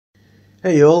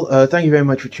Hey all, thank you very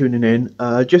much for tuning in.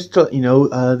 Just to let you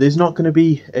know, there's not going to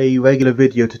be a regular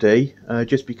video today,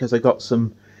 just because I got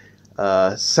some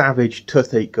savage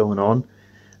toothache going on,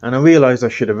 and I realised I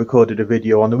should have recorded a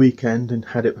video on the weekend and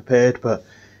had it prepared, but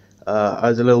I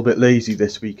was a little bit lazy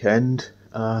this weekend,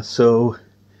 so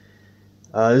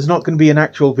there's not going to be an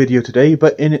actual video today,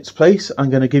 but in its place I'm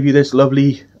going to give you this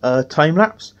lovely time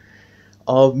lapse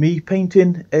of me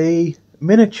painting a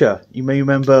miniature. You may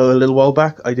remember a little while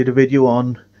back I did a video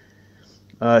on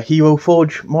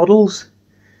Heroforge models,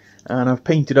 and I've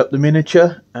painted up the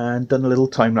miniature and done a little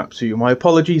time lapse for you. My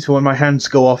apologies for when my hands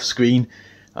go off screen.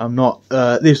 I'm not.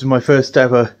 This is my first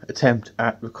ever attempt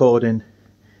at recording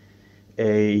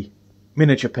a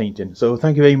miniature painting. So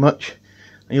thank you very much,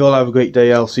 and you all have a great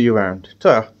day. I'll see you around.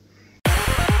 Ta.